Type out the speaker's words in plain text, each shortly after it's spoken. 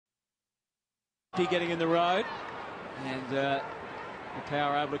Getting in the road, and the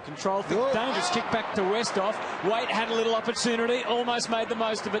Power able to control things. Dangerous kick back to Westhoff. Waite had a little opportunity, almost made the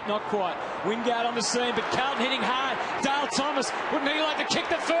most of it, not quite. Wingard on the scene, but Carlton hitting hard. Dale Thomas, wouldn't he like to kick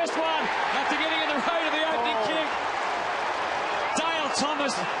the first one after getting in the road of the opening kick? Dale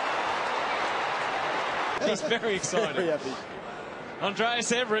Thomas. He's very excited. Very happy. Andreas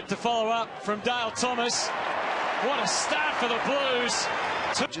Everitt to follow up from Dale Thomas. What a start for the Blues.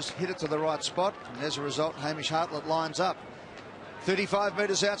 Just hit it to the right spot, and as a result, Hamish Hartlett lines up. 35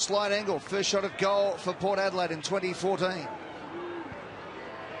 metres out, slide angle. First shot at goal for Port Adelaide in 2014. And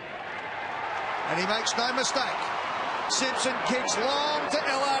he makes no mistake. Simpson kicks long to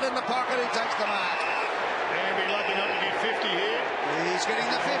Ellard in the pocket, who takes the mark. And be lucky not to get 50 here. He's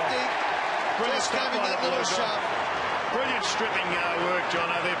getting the 50. Just gave him that little shove. Brilliant stripping work,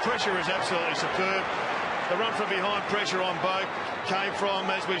 Jono. Their pressure is absolutely superb. The run from behind pressure on both came from,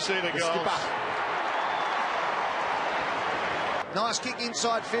 as we see, the goals. Nice kick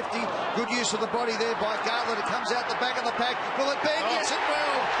inside 50. Good use of the body there by Garlett. It comes out the back of the pack. Will it bend? Yes, it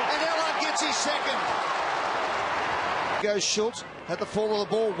will. And Ellard gets his second. Goes Schulz. Had the fall of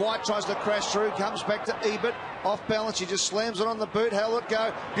the ball. Waite tries to crash through. Comes back to Ebert. Off balance. He just slams it on the boot. How will it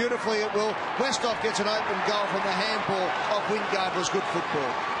go? Beautifully it will. Westhoff gets an open goal from the handball of Wingard. Was good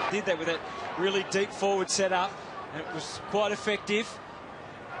football. Did that with that really deep forward setup, and it was quite effective.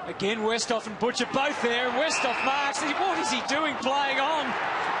 Again, Westhoff and Butcher both there, and Westhoff marks. What is he doing playing on?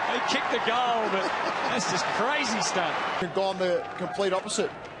 He kicked the goal, but that's just crazy stuff. Gone the complete opposite.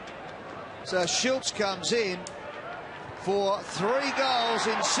 So Schulz comes in for 3 goals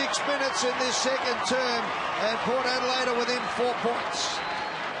in 6 minutes in this second term, and Port Adelaide are within 4 points.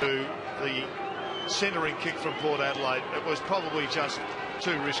 To the centering kick from Port Adelaide, it was probably just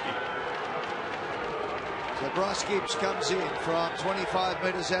too risky. So Bryce Gibbs comes in from 25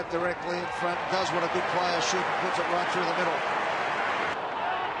 metres out directly in front, does what a good player should, and puts it right through the middle.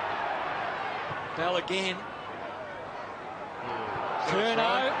 Bell again.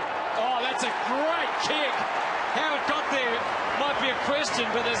 Curnow. Oh, that's a great kick. How it got there might be a question,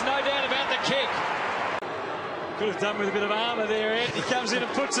 but there's no doubt about the kick. Could have done with a bit of armour there, Ed. He comes in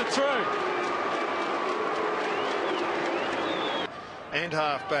and puts it through. And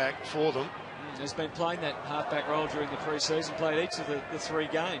half back for them. Has been playing that half-back role during the pre-season, played each of the 3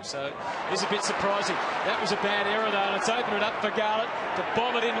 games, so it's a bit surprising. That was a bad error though, and it's opened it up for Garlett to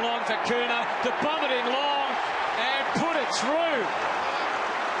bomb it in long for Curnow, to bomb it in long and put it through.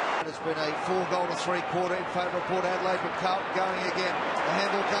 It's been a 4 goal to 3/4 in favour of Port Adelaide, but Carlton going again. The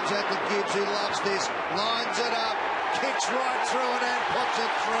handball comes out to Gibbs, who loves this, lines it up, kicks right through it and puts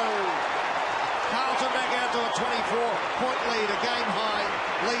it through. Carlton back out to a 24-point lead, a game-high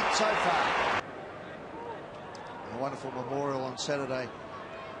lead so far. A wonderful memorial on Saturday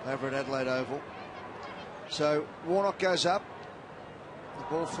over at Adelaide Oval. So Warnock goes up. The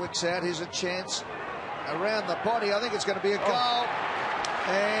ball flicks out. Here's a chance around the body. I think it's going to be a goal.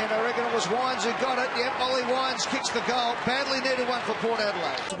 And I reckon it was Wines who got it. Yep, Ollie Wines kicks the goal. Badly needed one for Port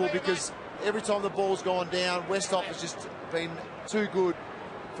Adelaide. Because every time the ball's gone down, Westhoff has just been too good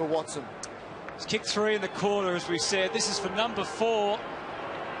for Watson. He's kicked 3 in the corner, as we said. This is for number 4.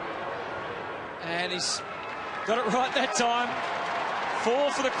 And he's got it right that time.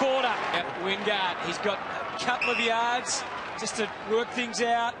 4 for the quarter. Wingard, he's got a couple of yards just to work things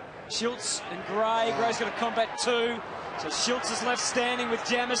out. Schulz and Gray. Gray's got to combat 2. So Schulz is left standing with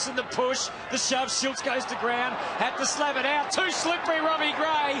Jamison. The push, the shove. Schulz goes to ground. Had to slap it out. Too slippery. Robbie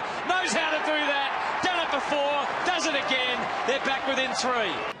Gray knows how to do that. Done it before. Does it again. They're back within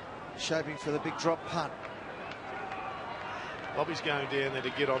 3. Shaping for the big drop punt. Bobby's going down there to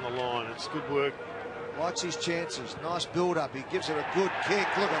get on the line. It's good work. Likes his chances. Nice build-up. He gives it a good kick.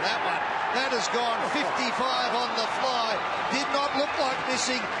 Look at that one. That has gone 55 on the fly. Did not look like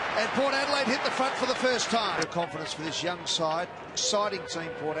missing. And Port Adelaide hit the front for the first time. Confidence for this young side. Exciting team,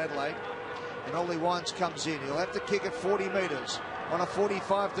 Port Adelaide. And Ollie Wines comes in. He'll have to kick at 40 metres. On a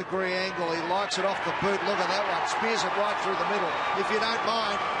 45-degree angle. He likes it off the boot. Look at that one. Spears it right through the middle. If you don't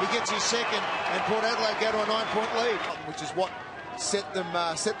mind, he gets his second. And Port Adelaide go to a 9-point lead. Which is what set them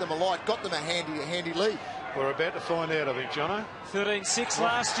alight, got them a handy lead. We're about to find out, I think, Jono. 13-6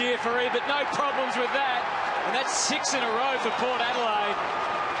 last year for Ebert, no problems with that. And that's 6 in a row for Port Adelaide.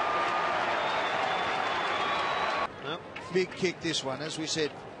 Nope. Big kick this one, as we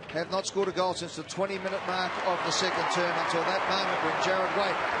said. Have not scored a goal since the 20-minute mark of the second term until that moment when Jarrad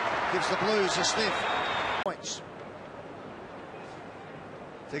Waite gives the Blues a sniff. Points.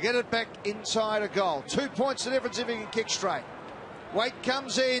 To get it back inside a goal. 2 points the difference if he can kick straight. Waite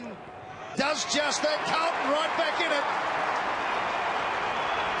comes in, does just that. Carlton right back in it.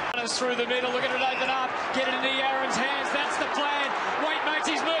 runners through the middle, looking to open up, get it into Yarran's hands. That's the plan. Waite makes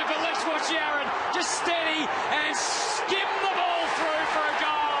his move, but let's watch Yarran just steady and skim the ball through for a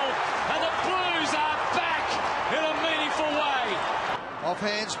goal. And the Blues are back in a meaningful way. Off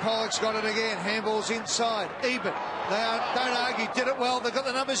hands, Polec's got it again. Handball's inside. Ebert. Don't argue, did it well. They've got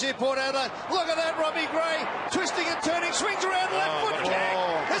the numbers here, Port Adelaide. Look at that, Robbie Gray. Twisting and turning, swings around, left foot kick.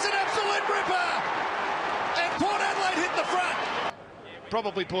 It's an absolute ripper. And Port Adelaide hit the front.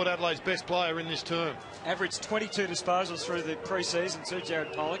 Probably Port Adelaide's best player in this term. Averaged 22 disposals through the pre-season too,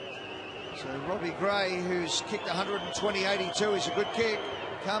 Jared Polec. So Robbie Gray, who's kicked 120-82, is a good kick.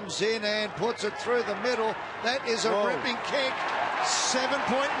 Comes in and puts it through the middle. That is a ripping kick.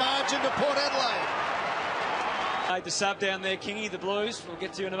 7-point margin to Port Adelaide. Made the sub down there, Kingy, the Blues. We'll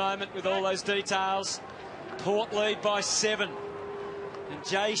get to you in a moment with all those details. Port lead by 7. And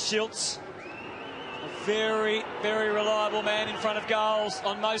Jay Schulz, a very, very reliable man in front of goals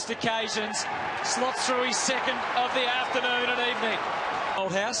on most occasions, slots through his second of the afternoon and evening.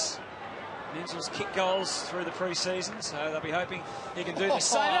 Old House. Menzel's kick goals through the pre-season, so they'll be hoping he can do the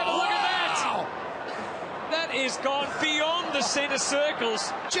same. Look at that! That is gone beyond the centre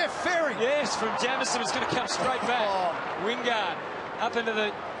circles. Jeff Ferry. Yes, from Jamison. It's going to come straight back. Wingard up into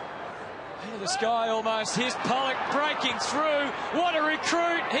the sky almost. Here's Polec breaking through. What a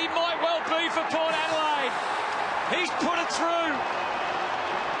recruit. He might well be for Port Adelaide. He's put it through.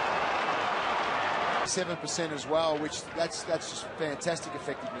 7% as well, which that's just fantastic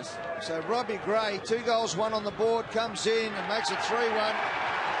effectiveness. So Robbie Gray, 2 goals, 1 on the board, comes in and makes it 3-1.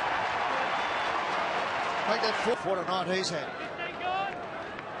 Make that 4 tonight he's had.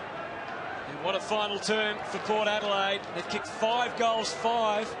 And what a final turn for Port Adelaide. They've kicked 5 goals,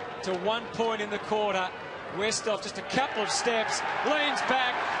 5 to 1 point in the quarter. Westhoff just a couple of steps, leans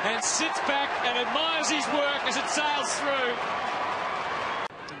back and sits back and admires his work as it sails through.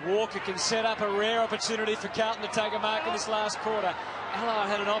 Walker can set up a rare opportunity for Carlton to take a mark in this last quarter. Ellard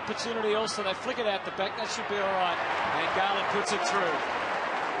had an opportunity also. They flick it out the back. That should be all right. And Garlett puts it through.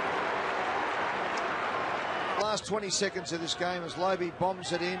 Last 20 seconds of this game as Lobie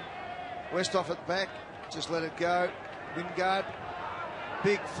bombs it in. Westhoff at the back. Just let it go. Wingard.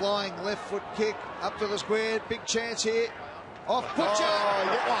 Big flying left foot kick. Up to the square. Big chance here. Off Butcher.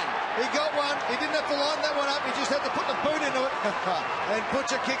 He got one. He didn't have to line that one up. He just had to put the boot into it. And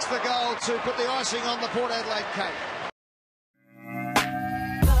Butcher kicks the goal to put the icing on the Port Adelaide cake.